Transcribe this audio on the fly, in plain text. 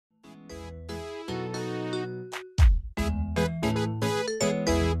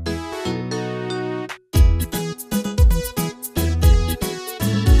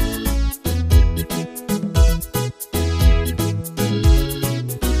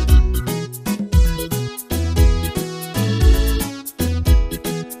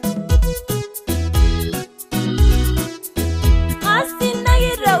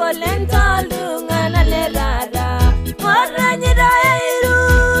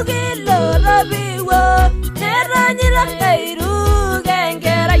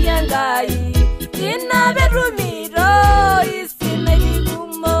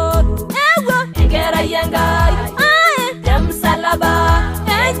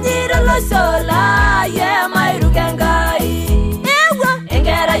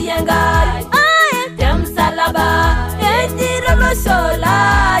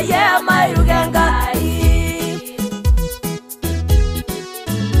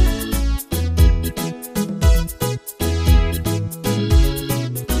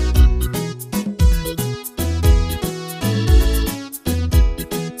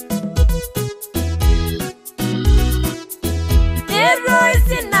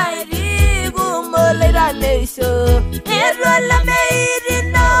meisho erola meiri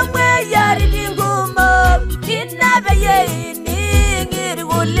no mwe yari dingumo inabe ye ni ngiri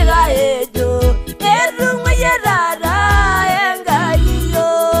guliga ejo erungwe yerara engayo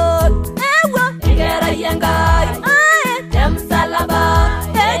ewo engera yengai tem salaba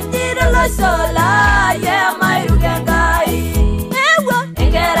enjiro lo sola ye mairu gengai ewo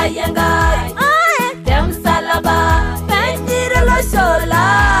engera yengai tem salaba enjiro lo sola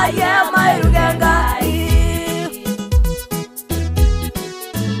ye mairu gengai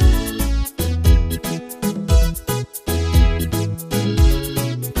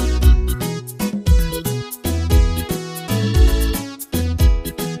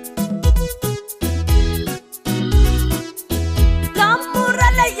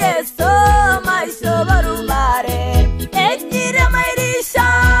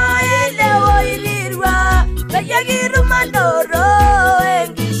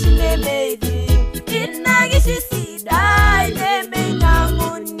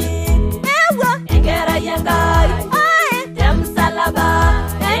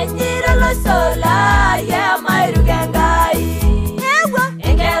sola ya mairu gengai ewo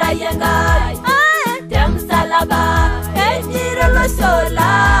engera yengai tem salaba enjiro lo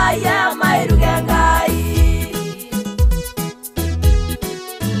sola ya mairu gengai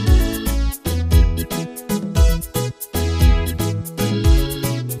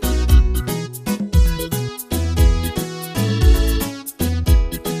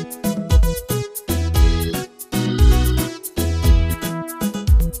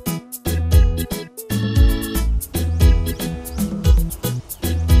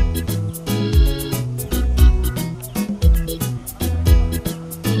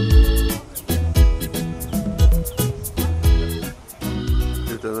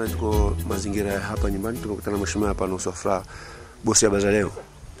mazingira hapa nyumbani. Tumekutana mheshimiwa hapa na usafra bosi ya baza leo.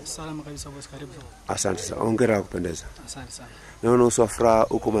 Salama kabisa bosi, karibu. Asante sana. Hongera kwa kupendeza. Asante sana. Naona usafra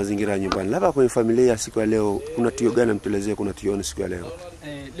uko mazingira nyumbani. Labda kwenye familia siku ya leo kuna tukio gani mtuelezee kuna tukio siku ya leo?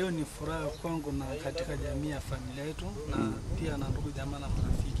 Leo ni furaha kwangu na katika jamii ya familia yetu na pia na ndugu jamaa na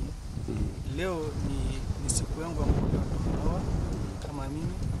marafiki. Leo ni siku yangu ambayo tunatoa kama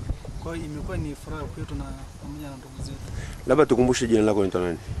mimi. Kwa hiyo imekuwa ni furaha kwetu na pamoja na ndugu zetu. Labda tukumbushe jina lako ni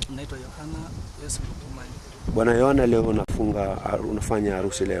nani? Naitwa Yohana PrO. Bwana Yohana, leo unafanya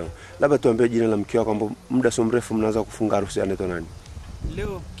harusi leo. Labda tuambie jina la mke wako ambapo muda so mrefu mnaanza kufunga harusi, anaitwa nani?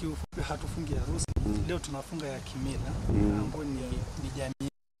 Leo kiufupi hatufungi harusi. Leo tunafunga ya kimila ambayo ni jamii.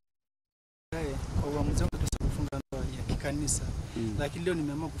 Kwa uamuzi wangu tunafunga ndoa ya kikanisa. Lakini leo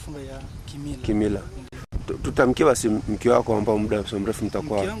nimeamua kufunga ya kimila. Kimila. Tutamkie basi mke wako ambao muda so mrefu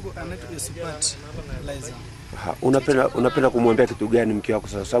mtakuwa. Mke wangu anaitwa Liza. Unapenda kumwambia kitu gani mke wako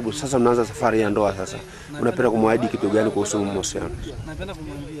sasa, sababu sasa mnaanza safari ya ndoa sasa? Unapenda kumwahidi kitu gani kuhusu mahusiano? Napenda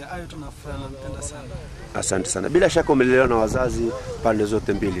kumwambia hayo tunafurahi na mpenda sana. Asante sana. Bila shaka umelelewa na wazazi pande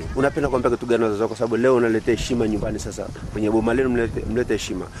zote mbili. Unapenda kumwambia kitu gani wazazi wako, sababu leo unaletea heshima nyumbani sasa. Kwenye boma lenu mlete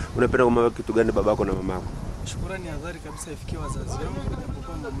heshima. Unapenda kumwambia kitu gani babako na mamako? Shukrani adhari kabisa ifikie wazazi wangu,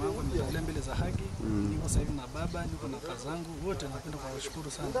 japokuwa mama yangu ametangulia mbele za haki. Niko sasa hivi na baba, niko na kazangu, wote napenda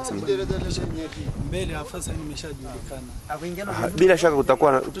kuwashukuru sana kwa sababu mbele afasa nimeshajulikana. Bila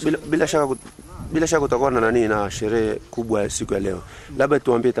shaka kutakuwa na nani na sherehe kubwa siku ya leo. Labda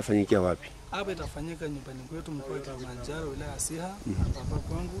tuambie itafanyikia wapi? Hapa itafanyika nyumbani kwetu mkoa wa Kilimanjaro, wilaya ya Siha, hapa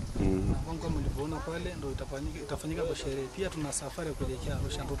kwangu. Na kwangu kama mlivyoona pale ndio itafanyika kwa sherehe. Pia tuna safari kuelekea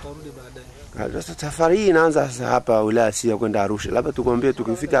Arusha, ndio tutarudi baadaye. Sasa safari hii inaanza sasa hapa wilaya ya Siha kwenda Arusha. Labda tukwambie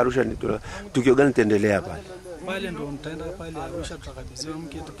tukifika Arusha tukio gani tutaendelea pale? Pale ndio mtaenda pale Arusha, tutakabidhiwa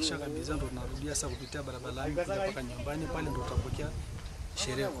mke, tukishakabidhiwa ndio tunarudia sasa kupitia barabarani mpaka nyumbani, pale ndio tutapokea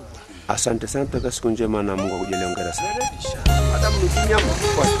sherehe kubwa. Asante sana, tutaka siku njema na Mungu akujalie hongera sana.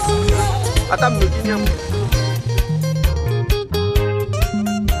 Hata mnikinya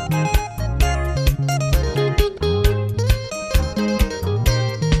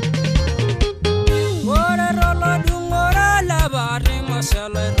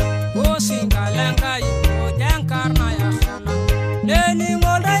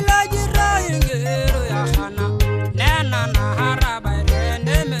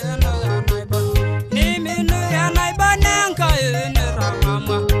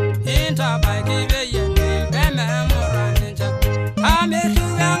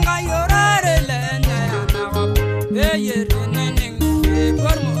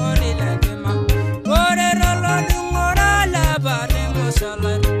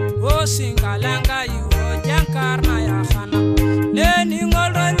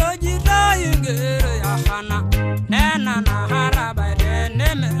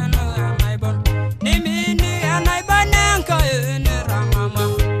Nimi ni anai banenka ene ramama,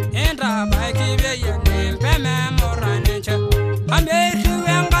 enra ba kibe ye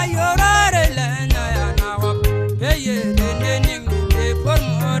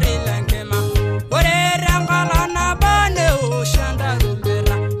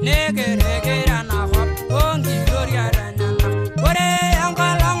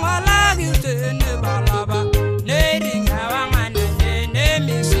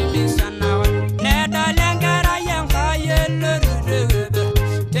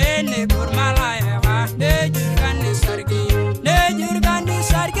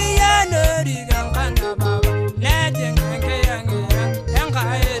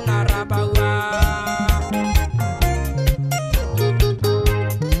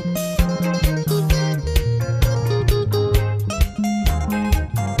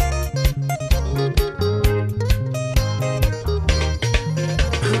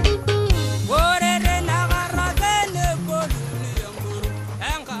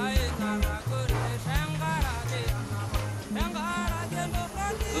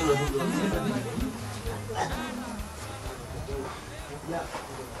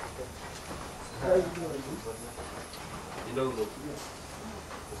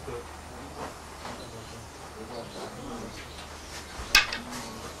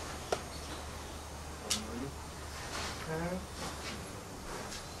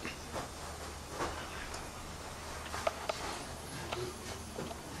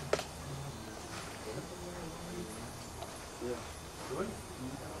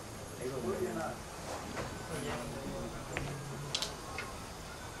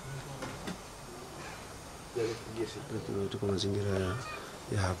Tuko mazingira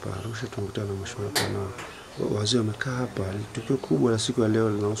ya hapa Arusha. Tumekutana na mheshimiwa na wazee wamekaa hapa. Tukio kubwa la siku ya leo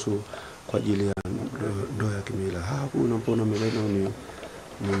linahusu kwa ajili ya ndoa ya kimila. Hapo unapoona mbele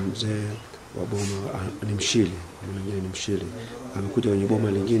ni mzee wa boma, ni mshili, mwingine ni mshili. Amekuja kwenye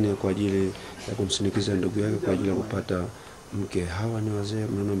boma lingine kwa ajili ya kumsindikiza ndugu yake kwa ajili ya kupata mke. Hawa ni wazee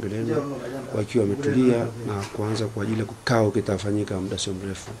mnaona mbeleni wakiwa wametulia na kuanza kwa ajili ya kikao kitafanyika muda sio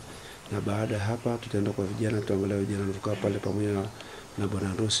mrefu. Na baada ya hapa tutaenda kwa vijana, tutaangalia vijana wanaokaa pale pamoja na bwana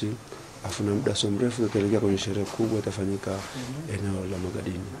harusi. Afu na muda sio mrefu tutaelekea kwenye sherehe kubwa itafanyika eneo la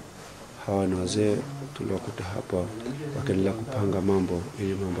Magadini. Hawa ni wazee tuliokuta hapa wakiendelea kupanga mambo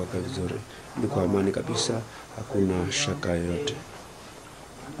ili mambo yakae vizuri. Ni kwa amani kabisa, hakuna shaka yoyote.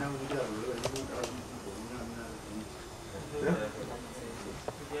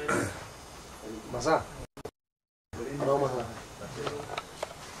 Masa. Aroma.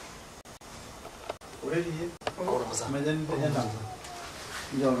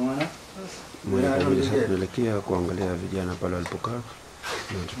 Tunaelekea kuangalia vijana pale walipokaa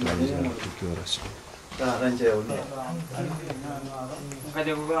na tutaanza tukio rasmi.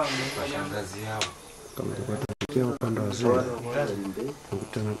 Kama tukio upande wa wazee,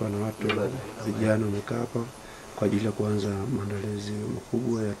 tukutana hapa na watu vijana wamekaa hapa kwa ajili ya kuanza maandalizi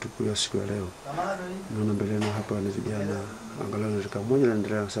makubwa ya tukio ya siku ya leo. Naona mbele hapa ni vijana angalau dakika moja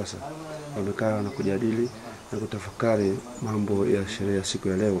naendelea sasa. Wamekaa na kujadili na kutafakari mambo ya sherehe ya siku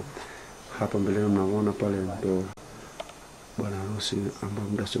ya leo. Hapa mbele mnaona pale ndo bwana harusi ambao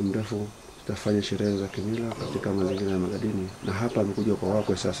muda sio mrefu tutafanya sherehe za kimila katika mazingira ya Magadini, na hapa amekuja kwa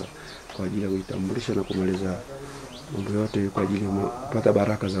wakwe sasa kwa ajili ya kujitambulisha na kumaliza mambo yote kwa ajili ya kupata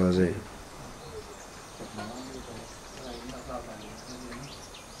baraka za wazee.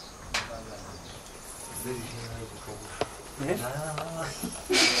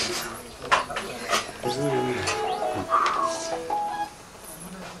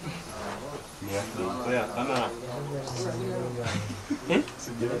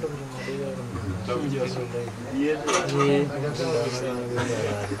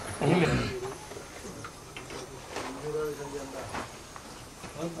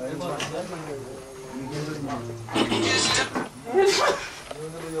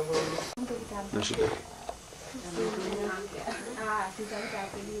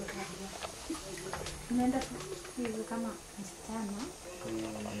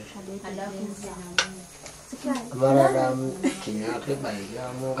 Mara kinyake baia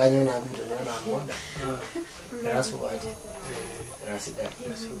munganya na vitu na ngoda. Rasu waje. Rasida.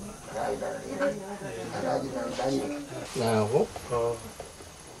 Araji na ndani. Na huko.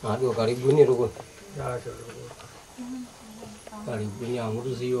 Ndio karibuni rugo. Karibuni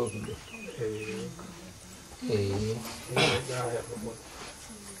amuru sio kidogo.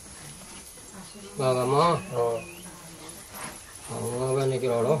 Mama. Mama ni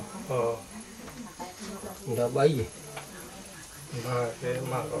kiroro. Nda bayi.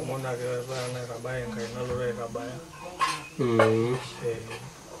 Ma ko mona ke ba na ka ba en kai na lo re ka ba.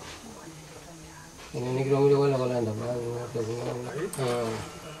 Ini kira kira wala wala nda ba.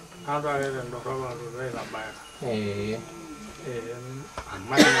 Ada re ndo ka ba lo re ka ba.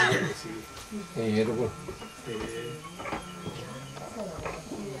 Ma ni si. Rugo.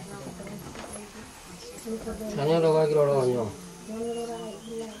 Hanya lo ka kira lo nyo.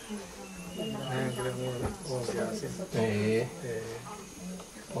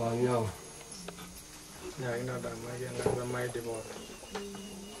 Onyo.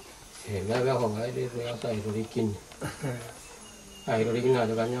 Naga ko ngai di ya sai rikin. Ai rikin na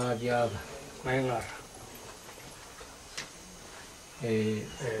jaga nya dia. Mai ngar.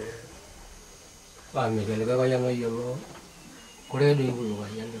 Ba mi le ga yang yo. Kore di bu ga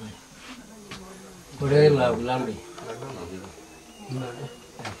yang ni. Kore la lambi.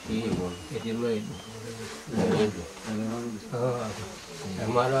 Jadi lu itu.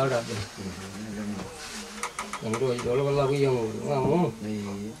 Amara ada. Yang itu kalau lagi yang ngamu.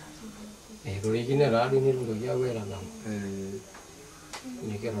 Rikin ada di ni lu ya we lah.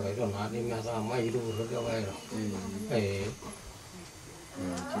 Ni kira itu nanti masa mai itu lu ya we lah.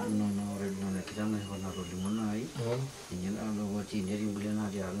 Jadi nona kita nih kalau naruh di mana ini ada buat ini jadi beliau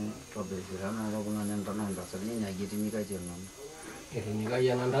nanti ada coba berjalan kalau pengen tanam dasarnya nyagi ini kajian non. Ini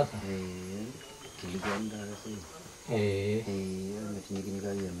kajian anda sah? Kilian dah sih. Ini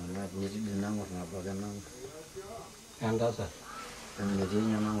kajian non. Ini di nang orang apa kan nang? Anda sah? Ini jadi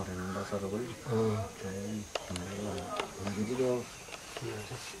nang orang anda sah tu. Jadi tu.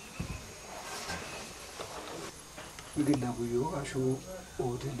 Hindi na kuyo aso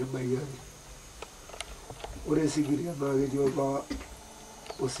o tende bayan. Ore sigiria na gejo ba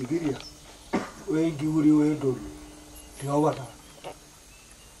o sigiria. Wengi uri wendo. Tiawata.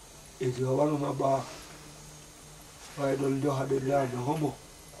 Tiawata na ba. Ba dol jo hade la na homo.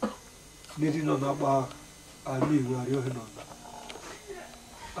 Niti no na ba ami ngari o heno.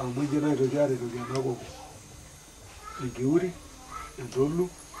 Amu jena ro jare ro jana go. Wengi uri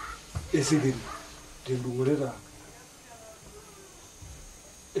ndolu esigiri. Tindungurera.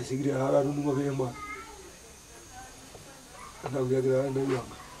 Esigiri hara nungu mapema. Anda ujagira anda yanga.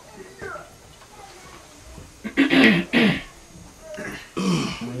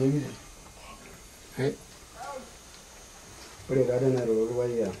 Mwenye ore dada na ro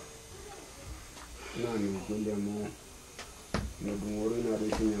waya. Nani kunja mo. Ndunguru na ro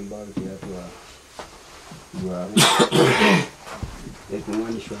nyamba ya twa. Wa.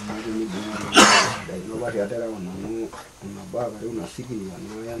 Ekumani shwama ni bwana. Ndio watu atara una baba una sikili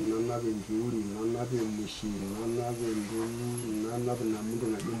na benzuri na bemshiri na benduni na mundu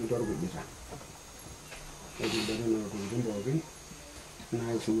na mundu arukubisa. Ndio na kunjumba wapi?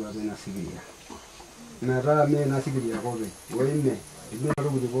 Na suwa na sikili. Na ra me na sikili yako we. Wewe ndio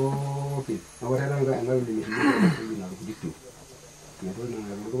arukubo pi. Awara nga ni na rukubitu. Ndio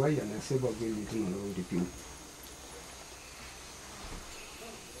na ruwaya na seba kwa ni na rukubitu.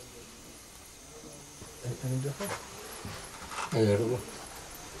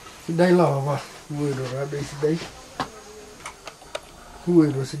 Sidai lah apa? Kue do ada sidai. Kue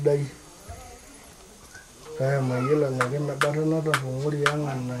do sidai. Kaya mayela ngake nabara nata punguri yang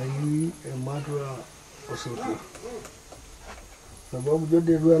anai emadua osutu. Sababu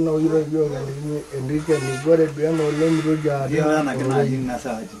jode dua na ira yo ngani Enrique ni gore dua na lemro jadi. Dia na kena jing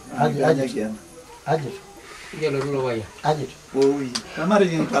nasa aja. Aja. Dia lalu waya. Aja. Oh, kamar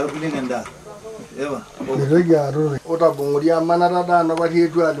yang kalau pilih ngenda. Ewa. Niroja rore. Ota bongoria manara da na bati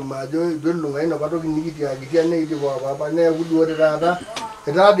etu alimajo belunga ina bato kinigiti agitia ne iti kwa baba ne kudu ore dada.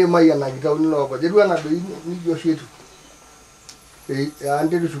 Eta de maya na kita unilo kwa jedua na do ni joshetu.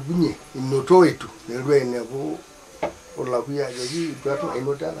 Ande sugunye inoto etu. Nerwe ne ko ola kuya jogi twatu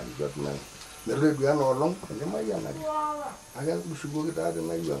inota na twatu na. Nerwe dua na olong ene maya na. Aga kusugo kita de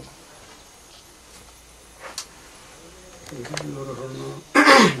na yuang.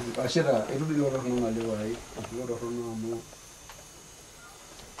 Ashira itu di luar rumah lewai, luar rumah mu,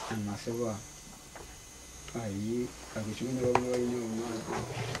 anak sewa, ayi, aku cuma luar rumah ini rumah,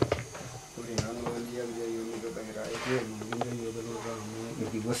 orang orang dia ini juga kira itu, mungkin dia juga luar rumah,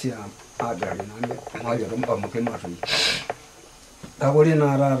 jadi bos ya ada di mana, aja rumah mungkin masuk. Aku di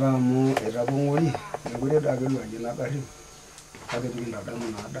nara ramu, rabunguri, aku di ada dulu aja nak kari, ada di nara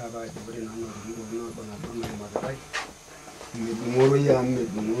mana ada apa, jadi nana rumah mana masalah. Medungoro ya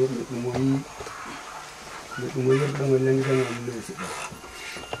medungoro dengan yang kita ambil sih.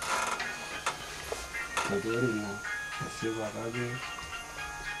 Jadi ni siapa lagi?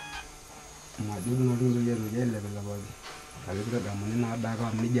 Maju dulu ya level lagi. Kalau kita dah mana ada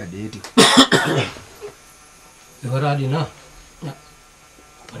kan ni jadi itu. Lepas ada na.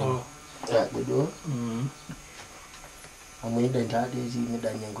 Oh, ya itu. Amu ida tadi sih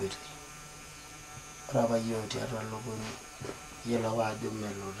medan yang gue. Raba yo tiara logo yela waju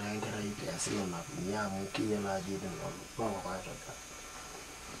melo rengera ite asina na nyamu ki yela jide no ba ba ta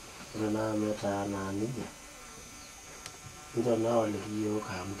na meta na ni ndo na ole yo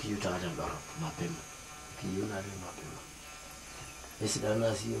ka mu ki uta ja ba mapema ki yo na le mapema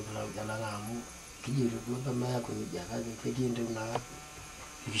esidana siyo kula ujala ngamu kijiri kuka maya kwenye jakani peki ndi una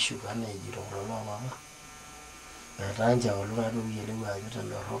ikishuka na ijiro kwa mama natanja walunga adu yelewa yuta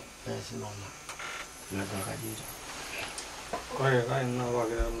ndoro pesi noma nataka jira kai na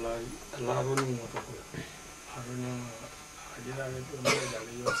wagira la runi moto ko aruni ajira le to le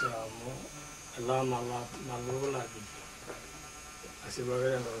dale yo se amo la mala di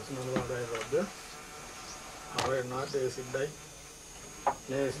asibaga ndo sino ndo dai robe awe na de sidai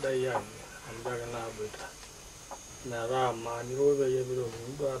ne sidai ya amdaga na beta na rama ni robe ye biro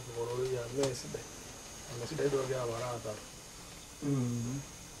ndo atoro ya ne sidai do ya barata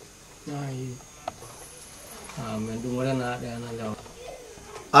ai mendumore na ada na leo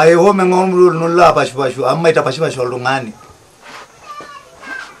ai ho mengomru nulla pashu amma ita pashu lungani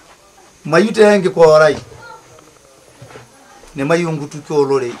mayute yange ko orai ne mayungu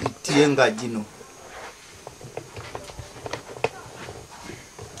tukolore itienga jino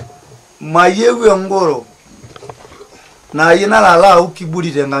mayewe ngoro na yina lala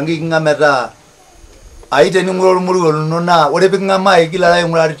ukiburi tengangi ngameta aite ni ngoro muri nona ore bingama igila la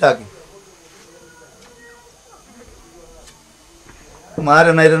ngurari taki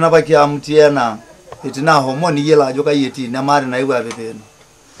mare na irena baki amtiena itina homoni yela joka yeti na mare na iwa bebeno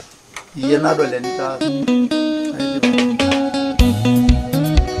yena dole nita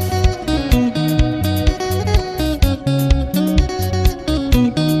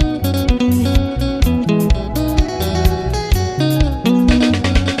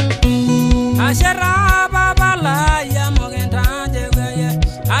ashera babala ya mogenta jegeye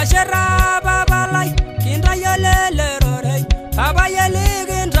ashera babala kinda yelele rore baba yele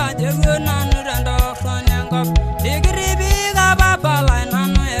kinda jegwe nanu rendo fonyango digribi ga babala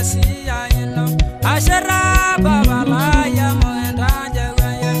nanu esi ya ino ashera babala ya mogenta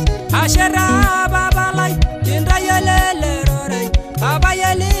jegeye ashera babala kinda yelele rore baba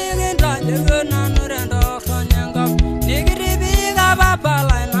yele kinda jegwe nanu rendo fonyango digribi ga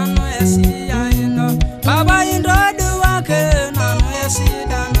babala nanu esi Baba indro duwake nanu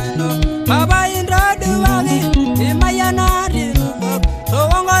esida nano Baba indro duwake imayana dinono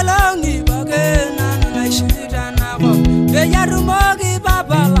Towangolongi bake nanu naishida nako Beyarumogi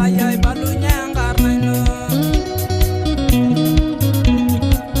baba la yai balu nyangar nano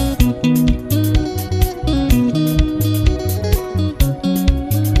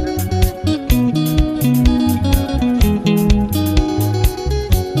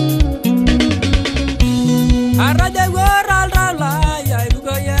Araja goral rala ya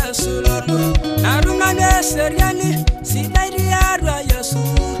ibugo Yesu lormo narunga neseriani sidai diarwa Yesu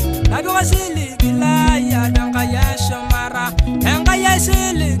nabigo sili gila ya danga Yesu mara enga Yesu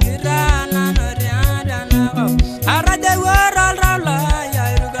gira na noriada nago araja goral rala ya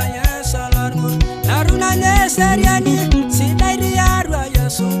ibugo Yesu lormo narunga neseriani sidai diarwa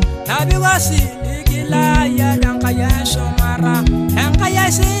Yesu nabigo sili gila ya danga Yesu mara enga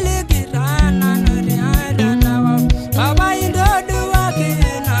Yesu gira na noriada Baba indro duwake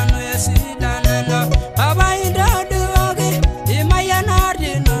nanu esida nano Baba indro duwake imayana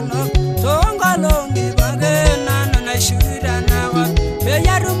dinono Tongolongi bage nanu naishida nawa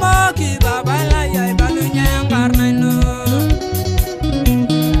Beyarumoki baba la yai balu nyangar nano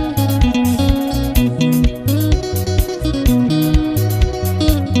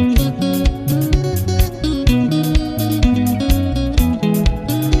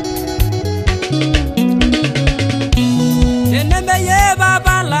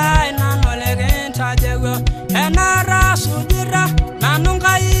Enara sudira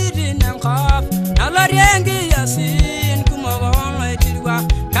nanunga iri nenkop naloriengi yasin kumogon etirwa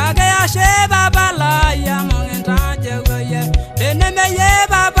kage ashe babala ya monginta jego ye eneme ye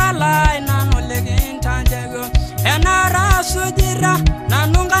babala nanoleginta jego enara sudira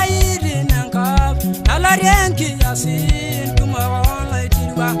nanunga iri nenkop naloriengi yasin kumogon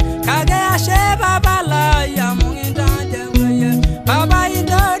etirwa kage ashe babala ya monginta jego ye baba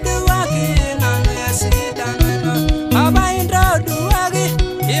idoduwaki nanu yasida Baba indro duwagi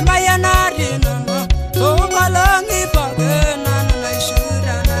imayana dinono Tongolongi bage nanu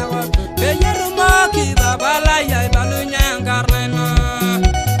naishura nawa Beyerumoki baba la yai balu nyangar nano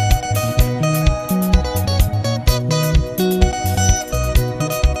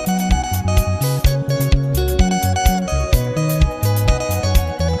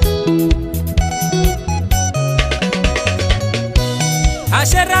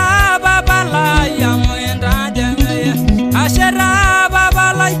Ashera baba la ya moyenda jengeye Ashera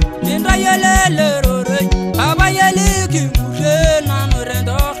baba la inda yelele rore Baba yele kimure nanu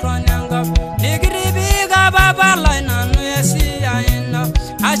rendo fronyanga Nigribi ga baba la nanu esi ya ino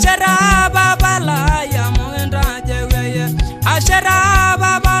Ashera baba la ya moyenda jengeye Ashera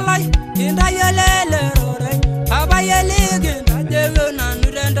babalai inda yelele rore baba yeligi ndajego nanu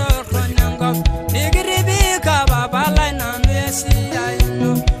rendo konyango nigiribi ka babalai nanu yesi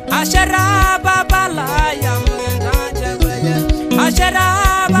ayino ashara babalai yamwenda jegweye ashara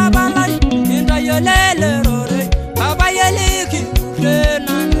babalai inda yelele rore baba yeligi re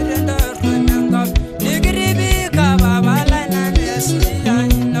nanu rendo konyango nigiribi ka babalai nanu yesi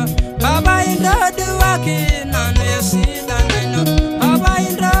ayino baba inda duwaki nanu yesi ayino baba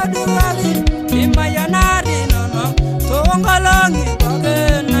inda duwaki imayanari nono tongolongi bage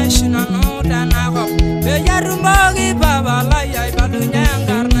naishina no danago beyarumogi babalai ay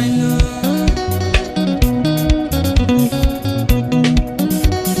balunyangar naino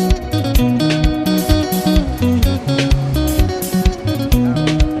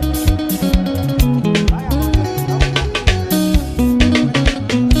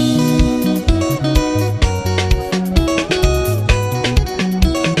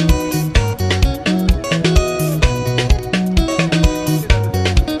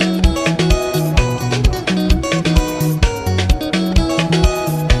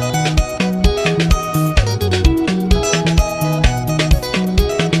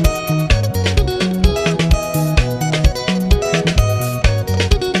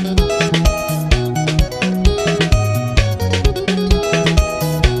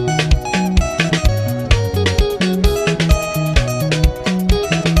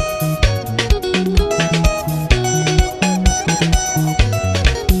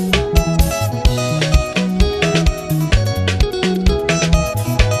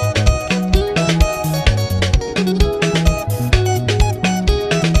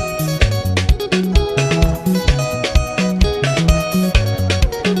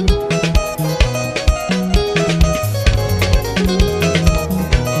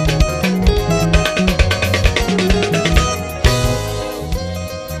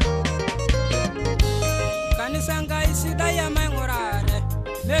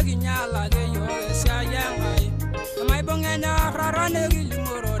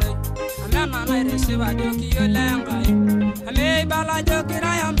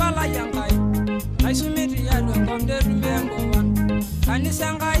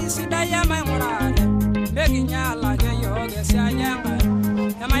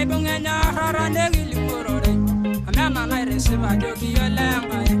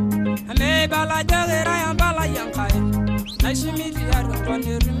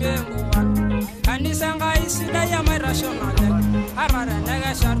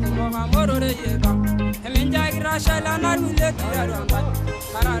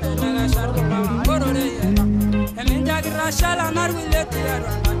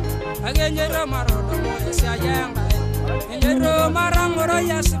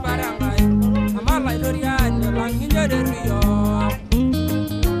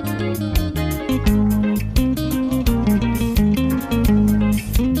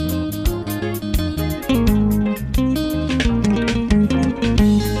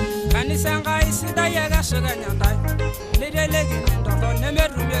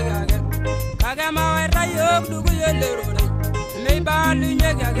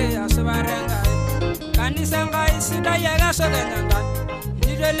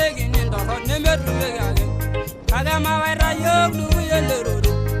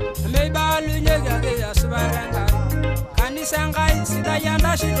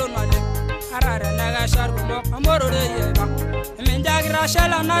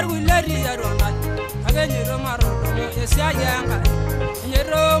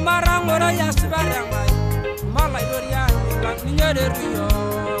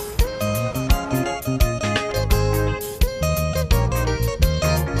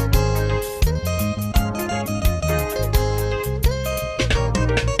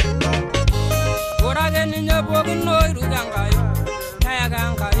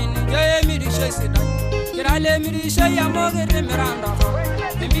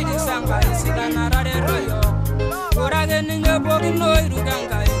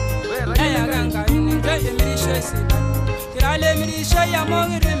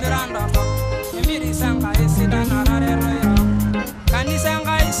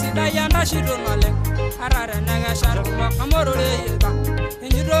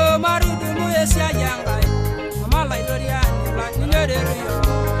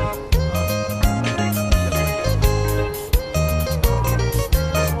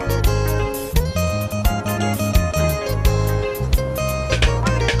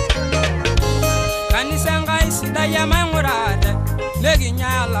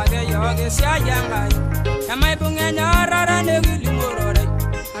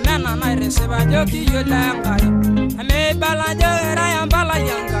amena na reseba joki yolangai ame bala jera ya bala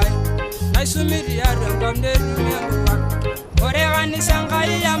yangai na sumiri ya ngomne rumengwa ore gani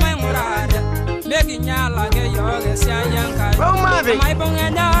sangai ya mai murada megi nyala ge yoge sia yangai mai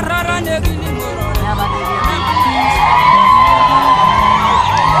bongenya rara ne gilimoro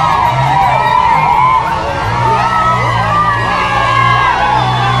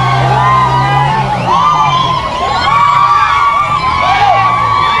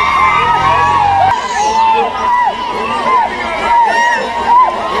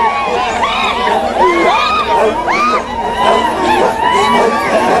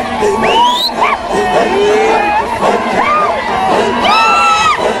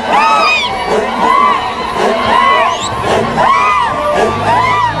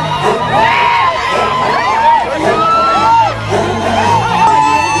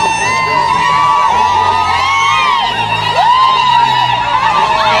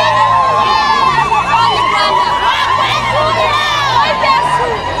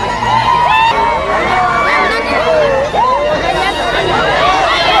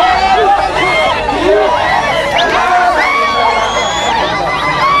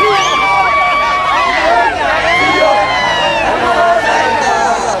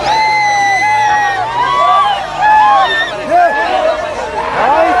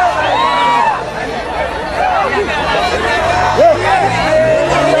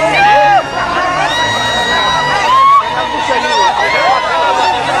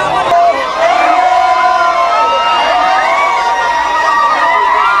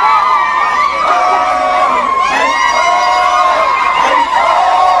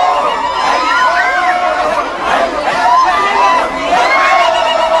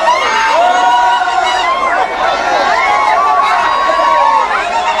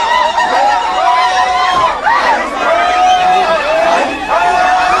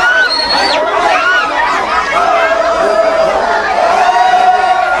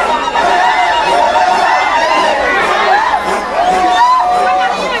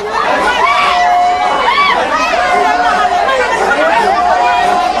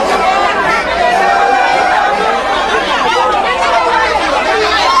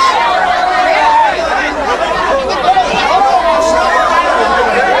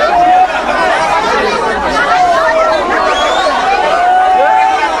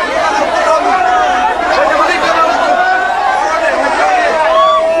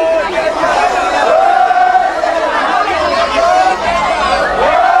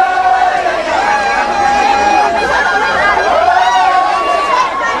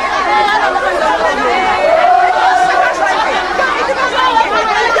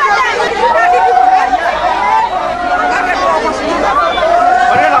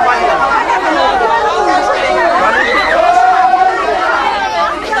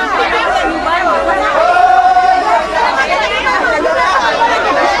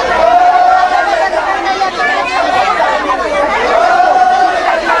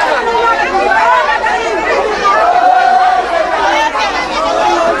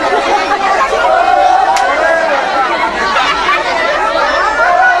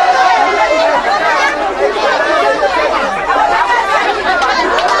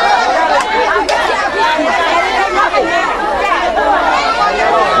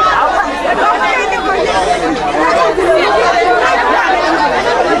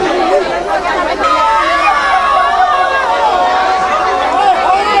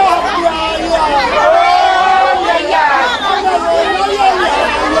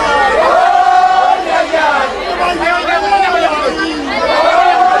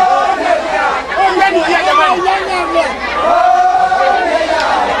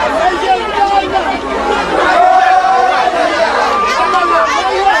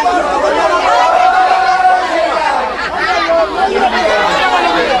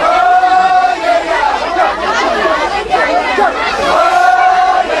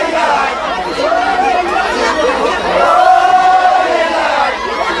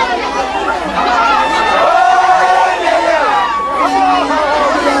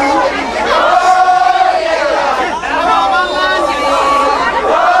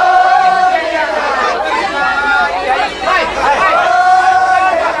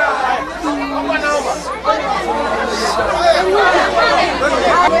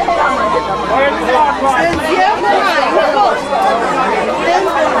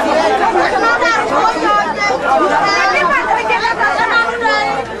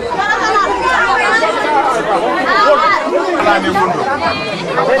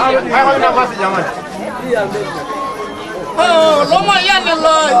Oh, loma yan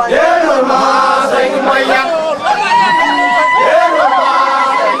loy. Yelo ma, say ma yan. Loma yan loy. Yelo ma,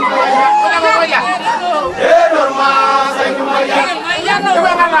 say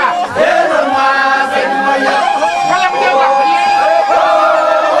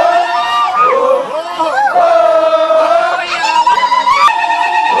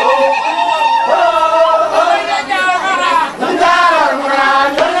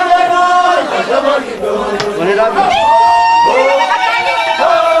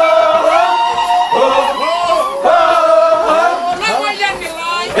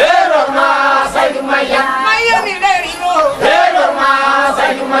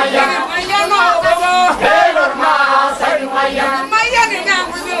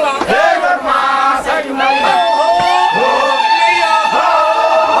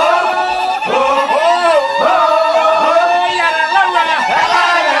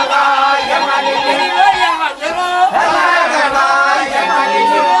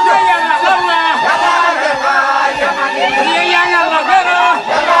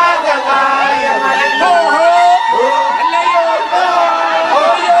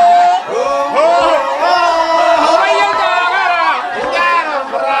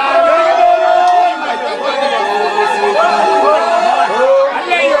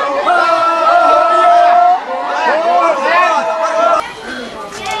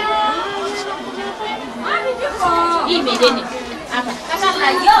sini. Hapa. Kaka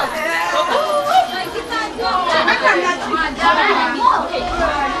hayo.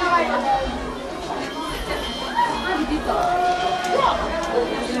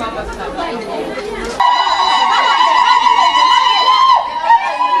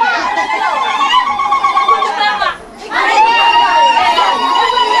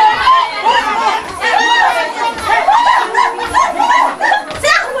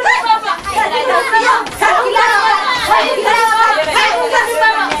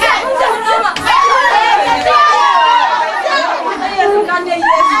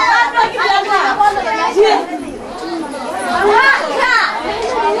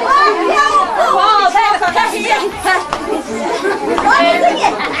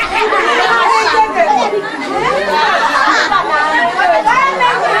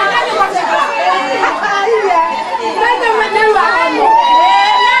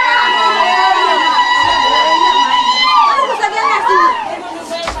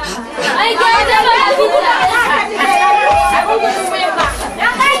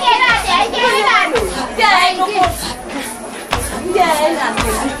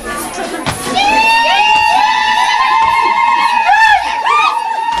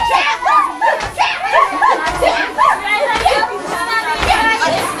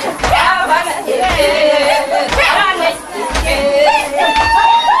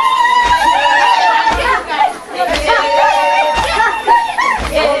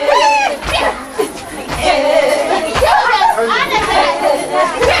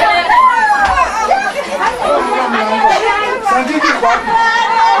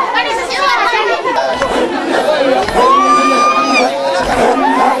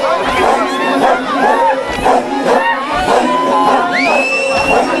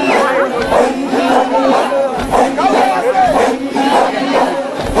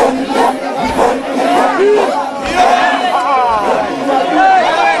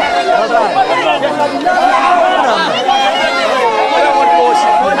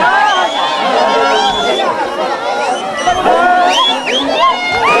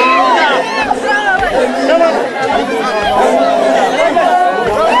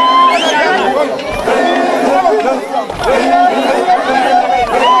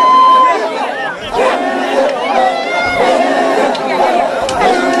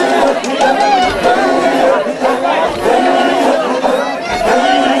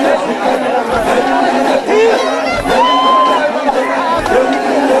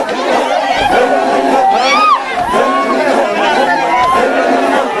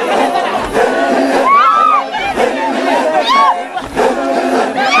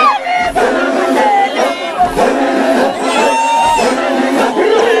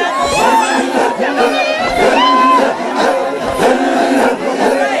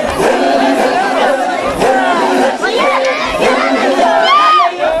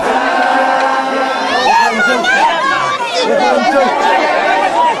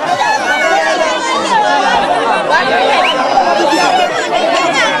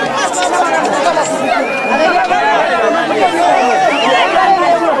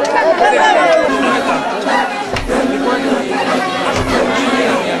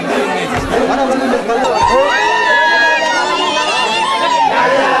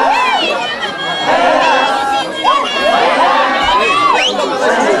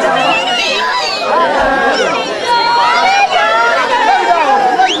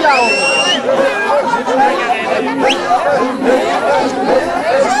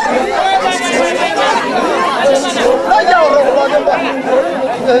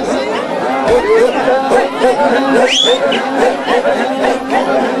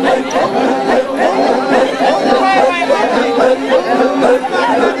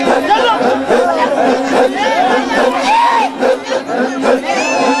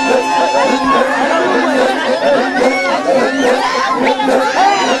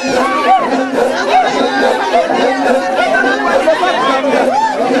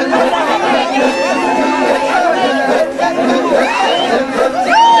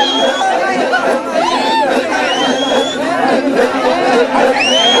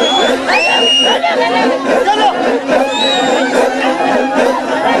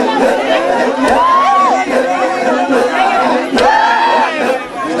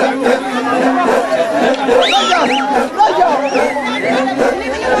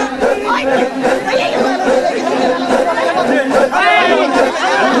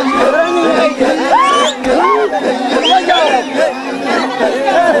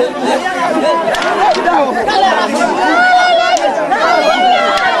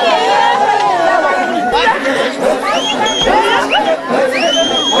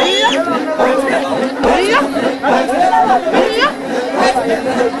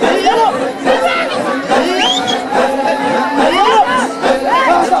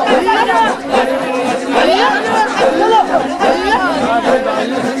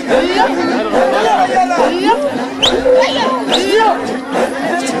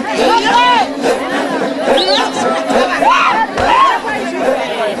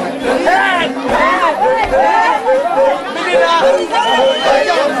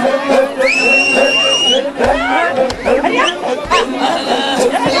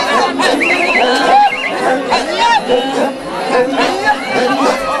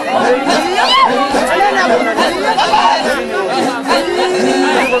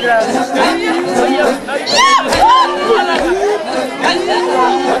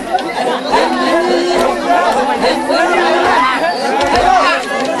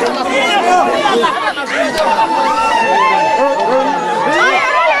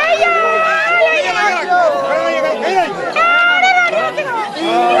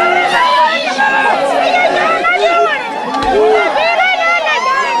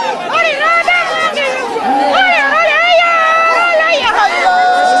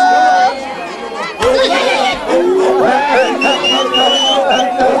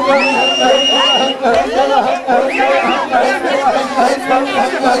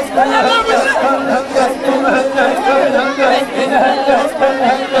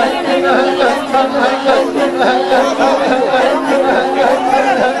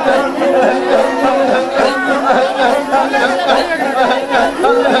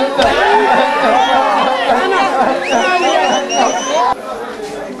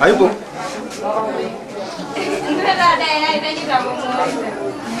 Hayupo?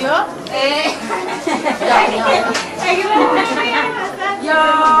 Yo.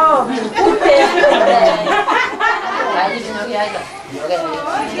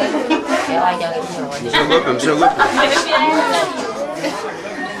 Msiogope.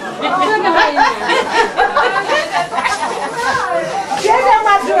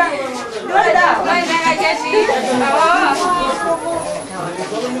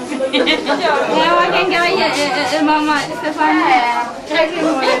 Mama,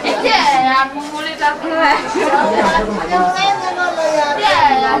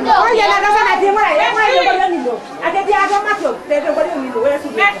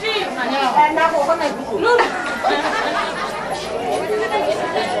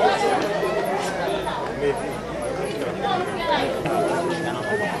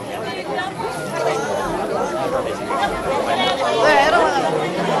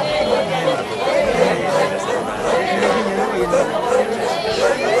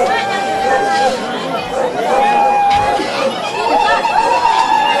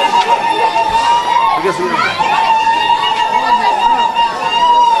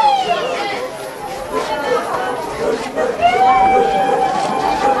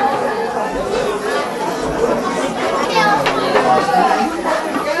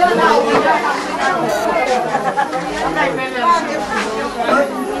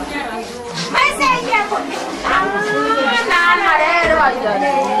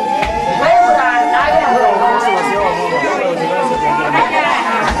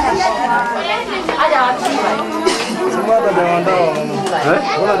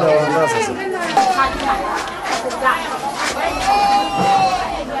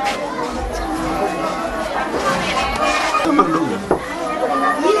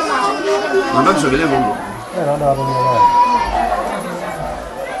 Mambo sogelea mambo.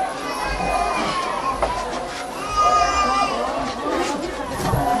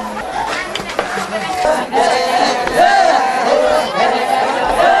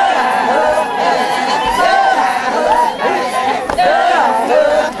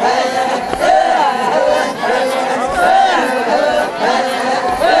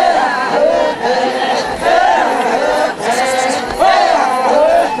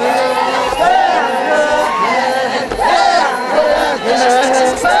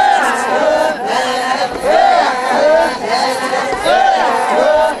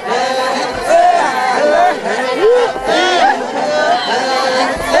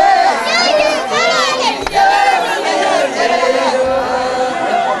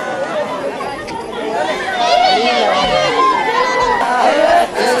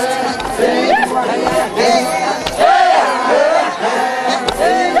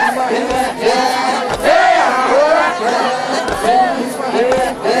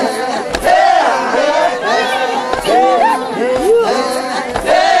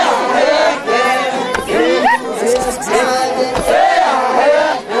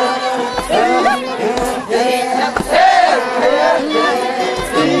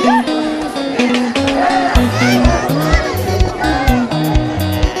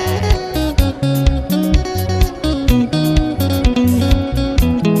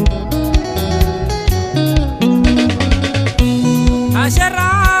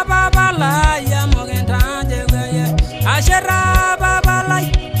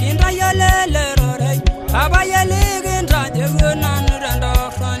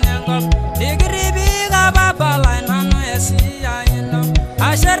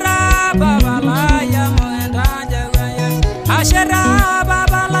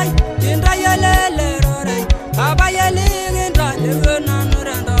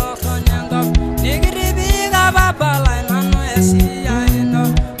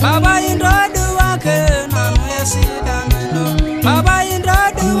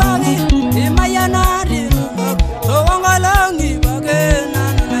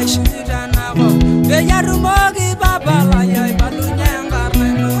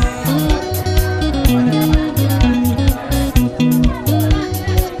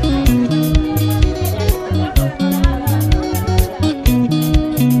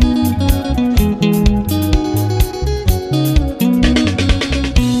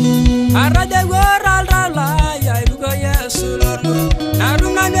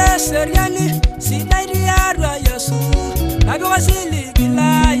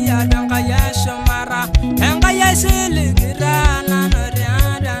 Sili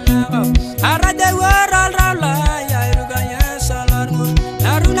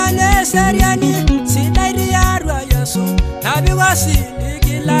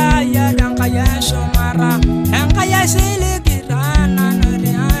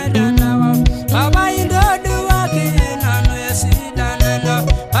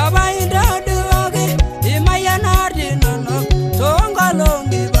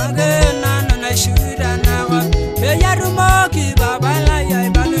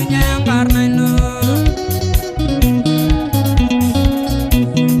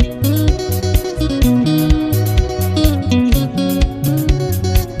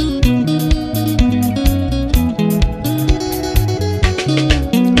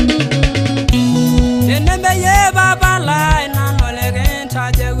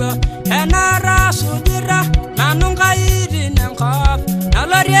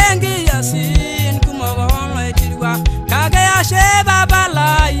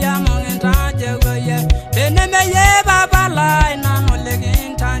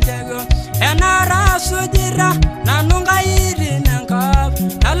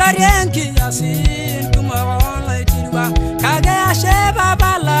Marienki yasin kumaro